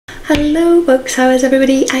Hello folks, how is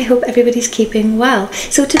everybody? I hope everybody's keeping well.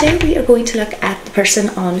 So today we are going to look at the person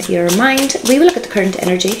on your mind. We will look at the current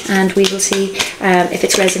energy and we will see if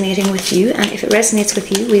it's resonating with you, and if it resonates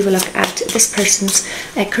with you we will look at this person's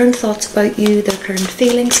current thoughts about you, their current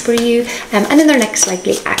feelings for you, and then their next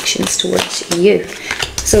likely actions towards you.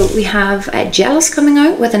 So we have jealous coming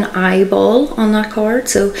out with an eyeball on that card.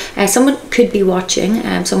 So someone could be watching,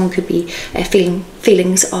 someone could be feeling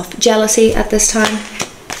feelings of jealousy at this time.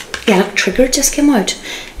 Yeah, look, triggered just came out.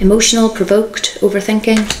 Emotional, provoked,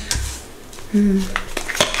 overthinking.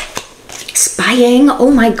 Spying,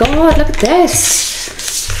 oh my god, look at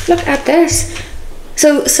this. Look at this.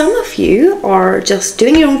 So some of you are just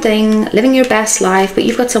doing your own thing, living your best life, but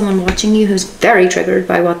you've got someone watching you who's very triggered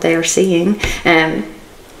by what they are seeing.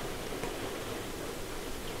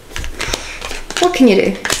 What can you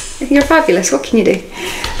do? You're fabulous, what can you do?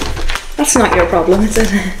 That's not your problem, is it?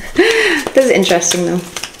 This is interesting though.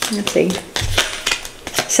 Let's see.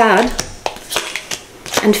 Sad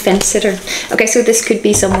and fence sitter. Okay, so this could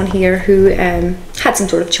be someone here who had some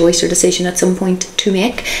sort of choice or decision at some point to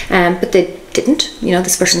make, but they didn't. You know,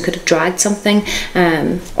 this person could have dragged something,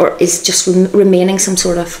 or is just remaining some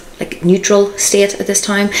sort of like neutral state at this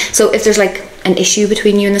time. So if there's like an issue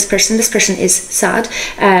between you and this person is sad,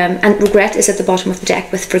 and regret is at the bottom of the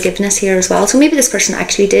deck with forgiveness here as well. So maybe this person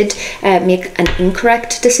actually did make an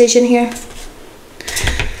incorrect decision here.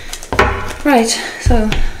 Right, so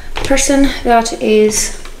person that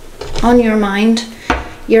is on your mind,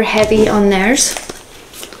 you're heavy on theirs,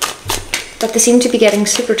 but they seem to be getting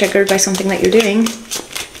super triggered by something that you're doing.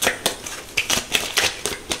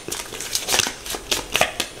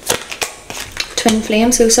 Twin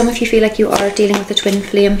flame, so some of you feel like you are dealing with a twin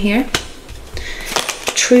flame here.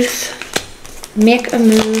 Truth, make a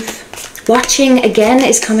move. Watching again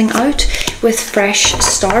is coming out with fresh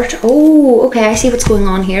start. Oh, okay, I see what's going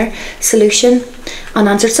on here. Solution,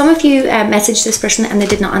 unanswered. Some of you messaged this person and they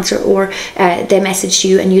did not answer, or they messaged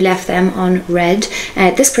you and you left them on read.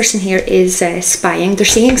 This person here is spying. They're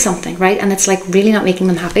seeing something, right? And it's like really not making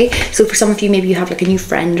them happy. So for some of you, maybe you have like a new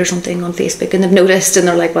friend or something on Facebook and they've noticed and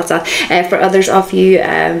they're like, what's that? For others of you,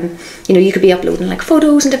 you know, you could be uploading like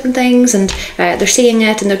photos and different things, and they're seeing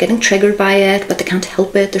it and they're getting triggered by it, but they can't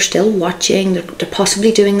help it. They're still watching. They're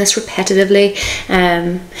possibly doing this repetitively.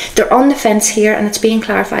 They're on the fence here, and it's being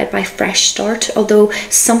clarified by fresh start, although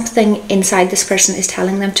something inside this person is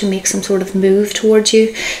telling them to make some sort of move towards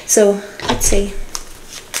you. So let's see.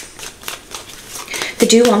 They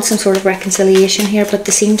do want some sort of reconciliation here, but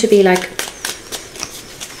they seem to be like,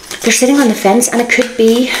 they're sitting on the fence, and it could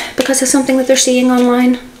be because of something that they're seeing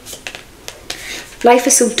online. Life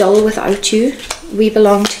is so dull without you. We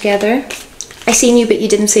belong together. I seen you, but you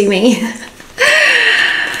didn't see me.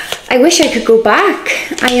 I wish I could go back.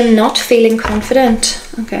 I am not feeling confident.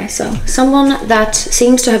 Okay, so someone that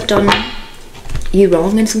seems to have done you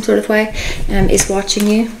wrong in some sort of way is watching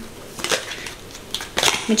you.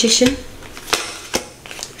 Magician.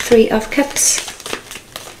 3 of Cups.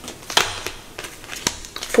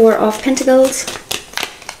 4 of Pentacles.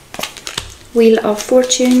 Wheel of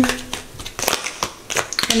Fortune.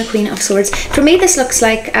 And the Queen of Swords. For me, this looks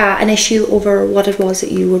like an issue over what it was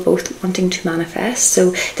that you were both wanting to manifest.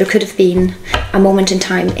 So there could have been a moment in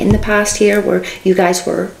time in the past here where you guys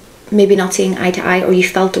were maybe not seeing eye to eye, or you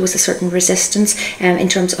felt there was a certain resistance in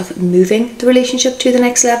terms of moving the relationship to the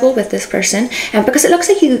next level with this person, because it looks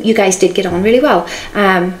like you guys did get on really well.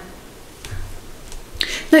 Now,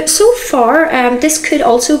 so far, this could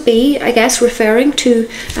also be, I guess, referring to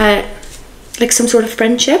like some sort of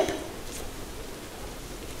friendship.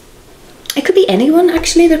 It could be anyone,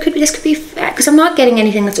 actually. This could be, because I'm not getting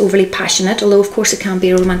anything that's overly passionate, although of course it can be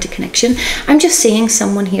a romantic connection. I'm just seeing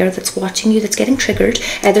someone here that's watching you, that's getting triggered.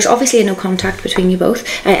 There's obviously no contact between you both,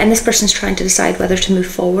 and this person's trying to decide whether to move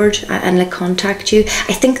forward and like contact you.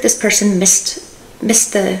 I think this person missed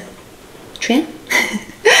the train,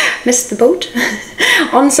 missed the boat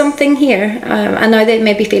on something here, and now they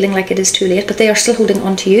may be feeling like it is too late, but they are still holding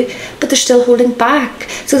on to you, but they're still holding back.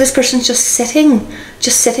 So this person's just sitting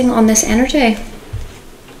on this energy.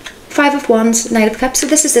 5 of Wands, Knight of Cups. So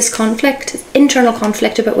this is this conflict, internal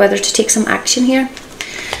conflict about whether to take some action here.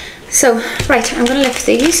 So, right, I'm going to lift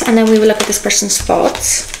these and then we will look at this person's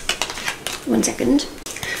thoughts. 1 second.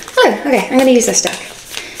 Oh, okay, I'm going to use this deck.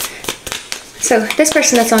 So this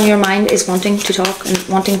person that's on your mind is wanting to talk and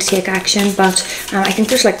wanting to take action, but I think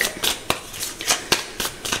there's like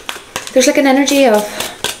an energy of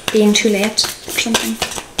being too late or something.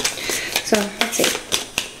 So let's see.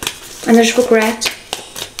 And there's regret.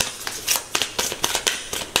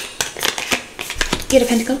 8 of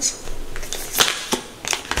Pentacles.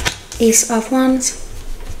 Ace of Wands.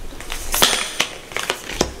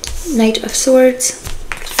 Knight of Swords,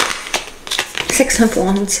 Six of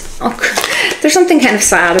Wands. Oh, there's something kind of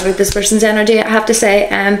sad about this person's energy, I have to say,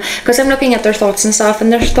 because I'm looking at their thoughts and stuff,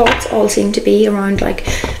 and their thoughts all seem to be around like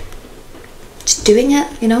just doing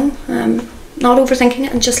it, you know, not overthinking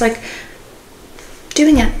it, and just like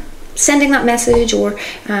doing it, sending that message. Or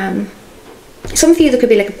some of you, there could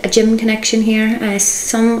be like a gym connection here.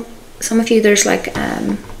 Some of you, there's like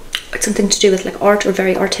something to do with like art or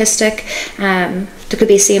very artistic. There could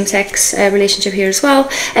be a same-sex relationship here as well,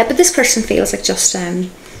 but this person feels like just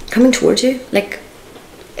coming towards you, like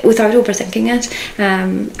without overthinking it.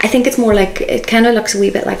 I think it's more like, it kind of looks a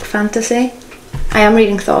wee bit like fantasy. I am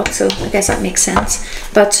reading thoughts, so I guess that makes sense.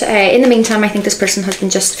 But in the meantime, I think this person has been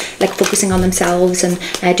just like focusing on themselves and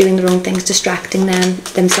doing their own things, distracting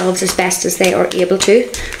themselves as best as they are able to.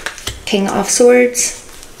 King of Swords.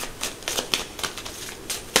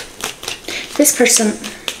 This person,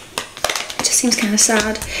 it just seems kind of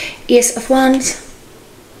sad. Ace of Wands.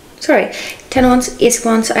 Sorry, 10 of Wands, Ace of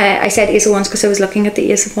Wands. I said Ace of Wands because I was looking at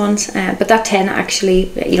the Ace of Wands, but that 10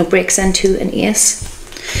 actually, you know, breaks into an Ace.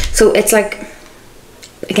 So it's like,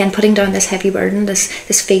 again, putting down this heavy burden,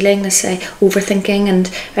 this feeling, this overthinking,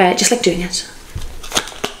 and just like doing it.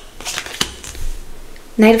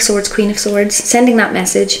 Knight of Swords, Queen of Swords, sending that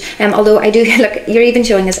message. Although I do, look, you're even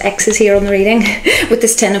showing us X's here on the reading with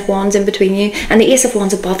this 10 of Wands in between you and the Ace of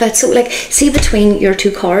Wands above it. So like, see between your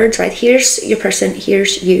two cards, right? Here's your person,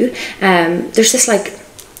 here's you. There's this like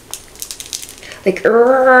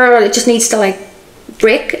it just needs to like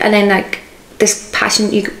break, and then like this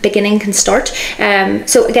passion beginning can start.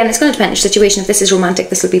 So again, it's going to depend on your situation. If this is romantic,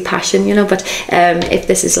 this will be passion, you know, but if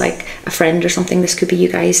this is like a friend or something, this could be you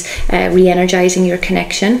guys re-energizing your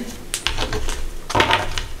connection.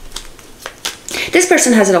 This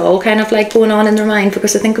person has it all kind of like going on in their mind,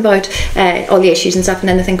 because they think about all the issues and stuff, and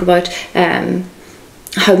then they think about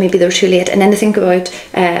how maybe they're too late, and then they think about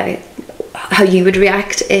how you would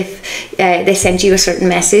react if they sent you a certain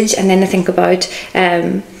message, and then they think about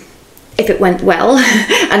if it went well,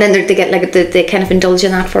 and then they get like they kind of indulge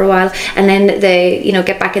in that for a while, and then they, you know,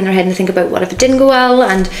 get back in their head and think about what if it didn't go well,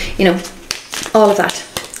 and you know, all of that.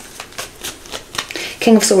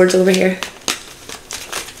 King of Swords over here,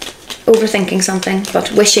 overthinking something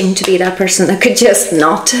but wishing to be that person that could just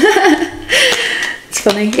not. It's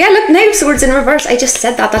funny. Yeah, look, Knight of Swords in reverse. I just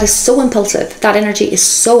said that. That is so impulsive. That energy is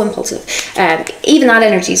so impulsive. Even that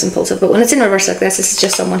energy is impulsive, but when it's in reverse like this is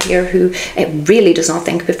just someone here who it really does not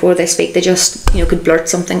think before they speak. They just, you know, could blurt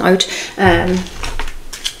something out. I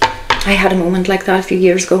had a moment like that a few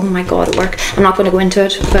years ago. Oh my God, at work. I'm not going to go into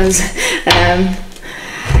it because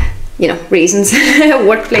you know, reasons,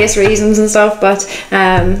 workplace reasons and stuff, but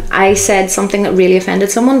I said something that really offended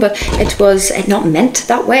someone, but it was not meant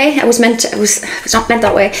that way. It was not meant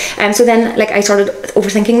that way. So then like I started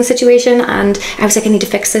overthinking the situation, and I was like, I need to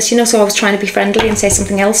fix this, you know, so I was trying to be friendly and say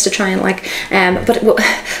something else to try and like,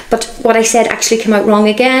 but what I said actually came out wrong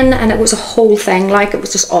again, and it was a whole thing, like it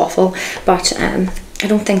was just awful. But I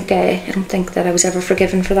don't think that I was ever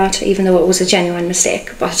forgiven for that, even though it was a genuine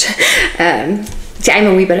mistake. But see, I'm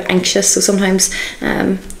a wee bit anxious, so sometimes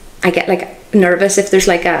I get like nervous if there's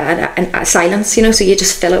like a silence, you know, so you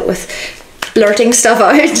just fill it with blurting stuff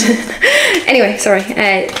out. Anyway, sorry.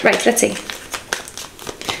 Right, let's see.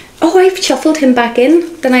 Oh, I've shuffled him back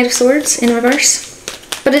in, the Knight of Swords in reverse.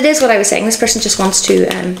 But it is what I was saying, this person just wants to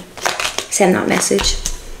send that message.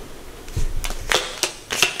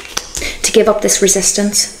 To give up this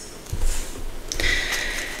resistance.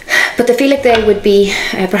 But they feel like they would be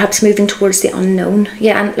perhaps moving towards the unknown.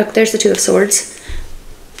 Yeah, and look, there's the Two of Swords.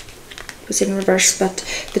 It was in reverse, but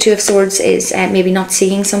the Two of Swords is maybe not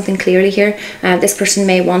seeing something clearly here. This person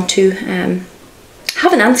may want to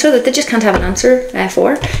have an answer that they just can't have an answer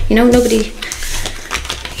for. You know, nobody...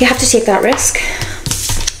 You have to take that risk.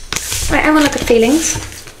 Right, I want to look at feelings.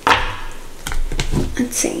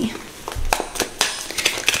 Let's see.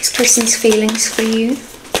 This person's feelings for you.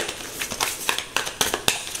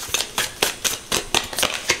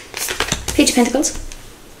 Page of Pentacles,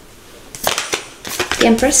 the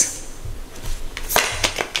Empress,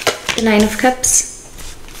 the Nine of Cups,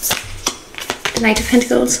 the Knight of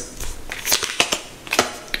Pentacles,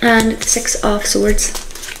 and the Six of Swords.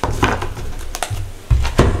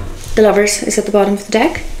 The Lovers is at the bottom of the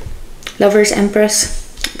deck. Lovers, Empress.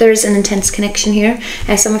 There's an intense connection here.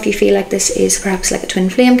 Some of you feel like this is perhaps like a twin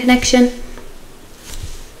flame connection.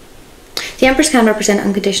 The Empress can represent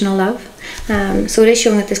unconditional love. So it is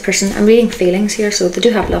showing that this person, I'm reading feelings here, so they do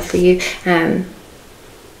have love for you.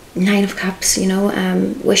 Nine of Cups, you know,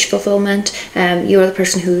 wish fulfillment. You're the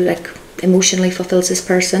person who like emotionally fulfills this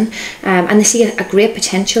person. And they see a great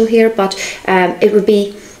potential here, but it would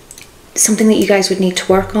be something that you guys would need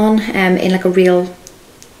to work on in like a real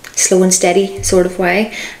slow and steady sort of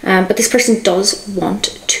way. But this person does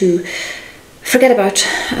want to forget about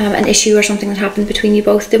an issue or something that happened between you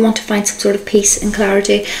both. They want to find some sort of peace and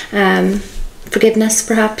clarity, forgiveness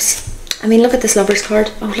perhaps. I mean, look at this Lover's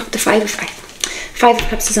card. Oh, look, the Five of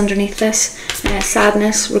Cups is underneath this.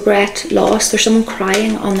 Sadness, regret, loss. There's someone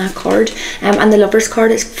crying on that card. And the Lover's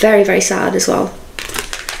card is very, very sad as well.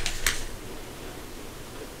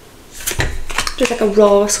 There's like a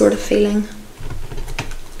raw sort of feeling.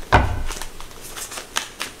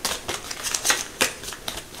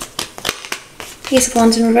 Ace of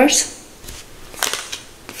Wands in reverse.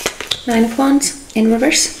 9 of Wands in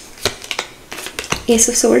reverse. Ace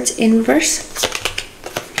of Swords in reverse.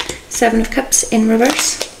 7 of Cups in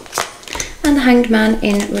reverse. And the Hanged Man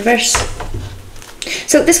in reverse.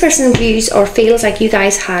 So this person views or feels like you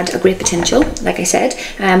guys had a great potential, like I said,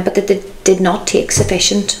 but that they did not take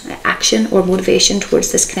sufficient action or motivation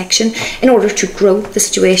towards this connection in order to grow the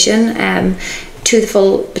situation to the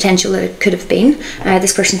full potential that it could have been.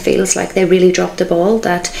 This person feels like they really dropped the ball,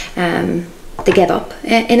 that they gave up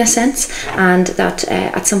in a sense, and that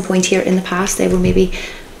at some point here in the past they were maybe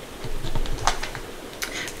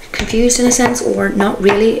confused in a sense, or not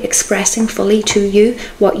really expressing fully to you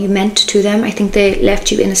what you meant to them. I think they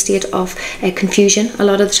left you in a state of confusion a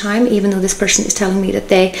lot of the time, even though this person is telling me that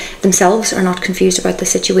they themselves are not confused about the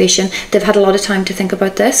situation. They've had a lot of time to think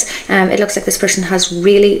about this. It looks like this person has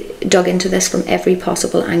really dug into this from every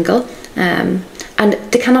possible angle, and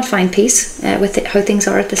they cannot find peace with how things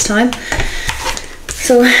are at this time.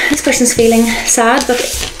 So this person's feeling sad, but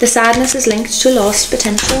the sadness is linked to lost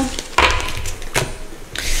potential.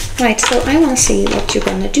 Right, so I want to see what you're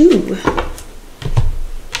going to do.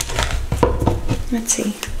 Let's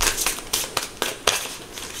see.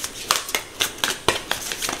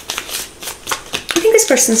 I think this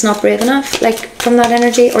person's not brave enough, like from that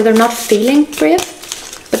energy, or they're not feeling brave,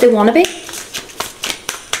 but they want to be.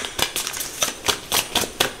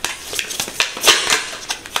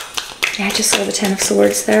 Yeah, I just saw the 10 of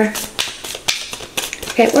Swords there.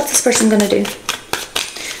 Okay, what's this person going to do?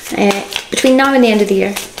 Between now and the end of the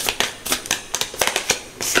year.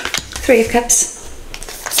 3 of Cups,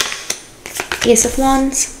 Ace of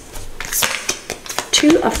Wands,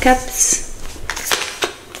 2 of Cups,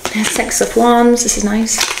 6 of Wands, this is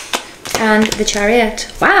nice, and the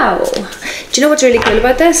Chariot. Wow! Do you know what's really cool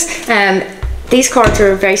about this? These cards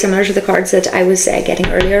are very similar to the cards that I was getting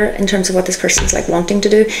earlier in terms of what this person's like wanting to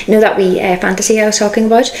do. You know that wee fantasy I was talking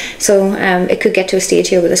about? So it could get to a stage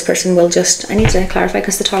here where this person will just, I need to clarify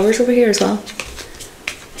because the Tower's over here as well,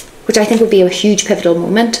 which I think would be a huge pivotal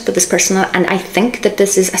moment for this person, and I think that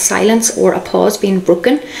this is a silence or a pause being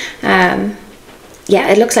broken. Yeah,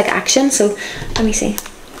 it looks like action, so let me see.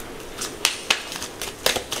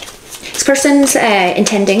 This person's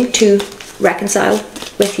intending to reconcile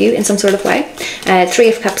with you in some sort of way. 3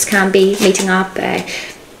 of Cups can be meeting up,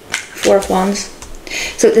 4 of Wands.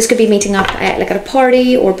 So this could be meeting up like at a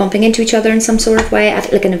party, or bumping into each other in some sort of way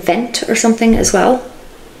at like an event or something as well.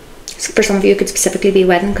 So for some of you it could specifically be a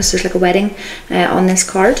wedding, because there's like a wedding on this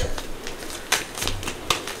card.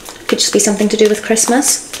 Could just be something to do with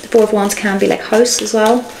Christmas. The 4 of Wands can be like house as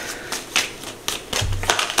well.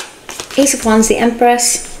 Ace of Wands, the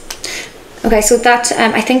Empress. Okay, so that,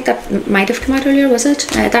 I think that might have come out earlier, was it?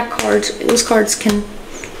 That card, those cards can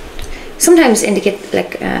sometimes indicate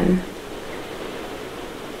like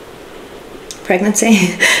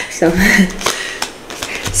pregnancy. So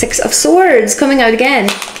 6 of Swords coming out again.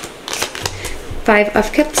 5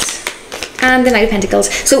 of Cups and the Knight of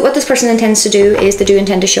Pentacles. So what this person intends to do is they do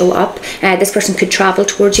intend to show up. This person could travel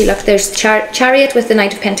towards you. Look, there's the Chariot with the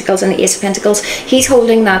Knight of Pentacles and the Ace of Pentacles. He's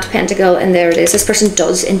holding that pentacle, and there it is. This person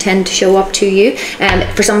does intend to show up to you.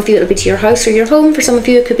 For some of you it'll be to your house or your home. For some of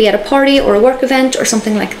you it could be at a party or a work event or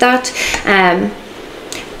something like that.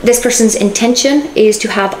 This person's intention is to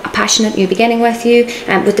have a passionate new beginning with you,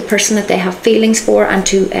 with the person that they have feelings for, and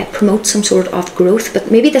to promote some sort of growth, but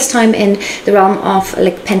maybe this time in the realm of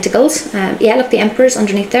like Pentacles. Yeah, look, the Emperor's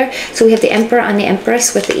underneath there. So we have the Emperor and the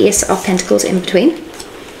Empress with the Ace of Pentacles in between,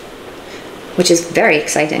 which is very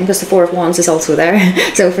exciting because the 4 of Wands is also there.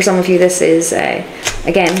 So for some of you this is,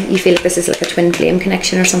 again, you feel like this is like a twin flame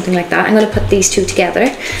connection or something like that. I'm going to put these two together.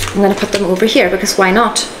 I'm going to put them over here because why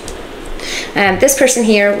not? This person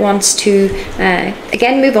here wants to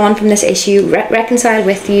again move on from this issue, reconcile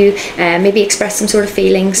with you, maybe express some sort of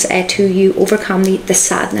feelings to you, overcome the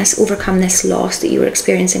sadness, overcome this loss that you were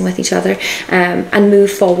experiencing with each other, and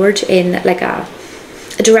move forward in like a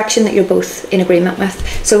direction that you're both in agreement with.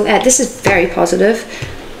 So this is very positive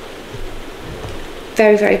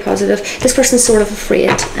very, very positive. This person's sort of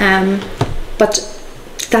afraid, but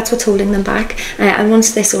that's what's holding them back. And once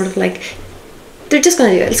they sort of like, they're just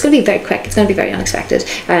going to do it. It's going to be very quick. It's going to be very unexpected.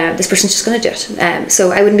 This person's just going to do it.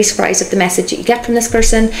 So I wouldn't be surprised if the message that you get from this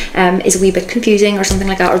person is a wee bit confusing or something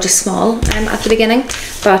like that, or just small at the beginning.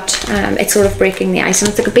 But it's sort of breaking the ice, and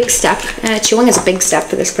it's like a big step. It's showing as a big step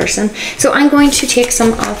for this person. So I'm going to take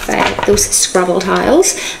some of those Scrabble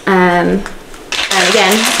tiles. And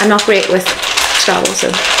again, I'm not great with Scrabble, so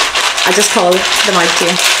I'll just call them out to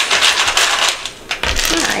you.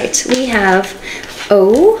 Alright, we have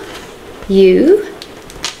O, U,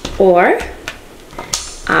 or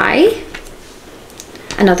I,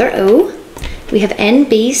 another O, we have N,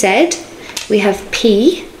 B, Z, we have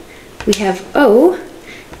P, we have O,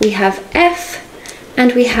 we have F,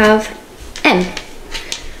 and we have M.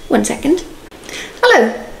 1 second.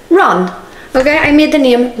 Hello, Ron. Okay, I made the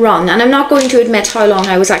name Ron, and I'm not going to admit how long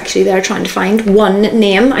I was actually there trying to find one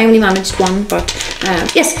name. I only managed one, but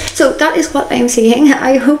yes, so that is what I'm seeing.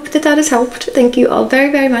 I hope that that has helped. Thank you all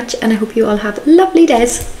very, very much, and I hope you all have lovely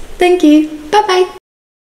days. Thank you. Bye-bye.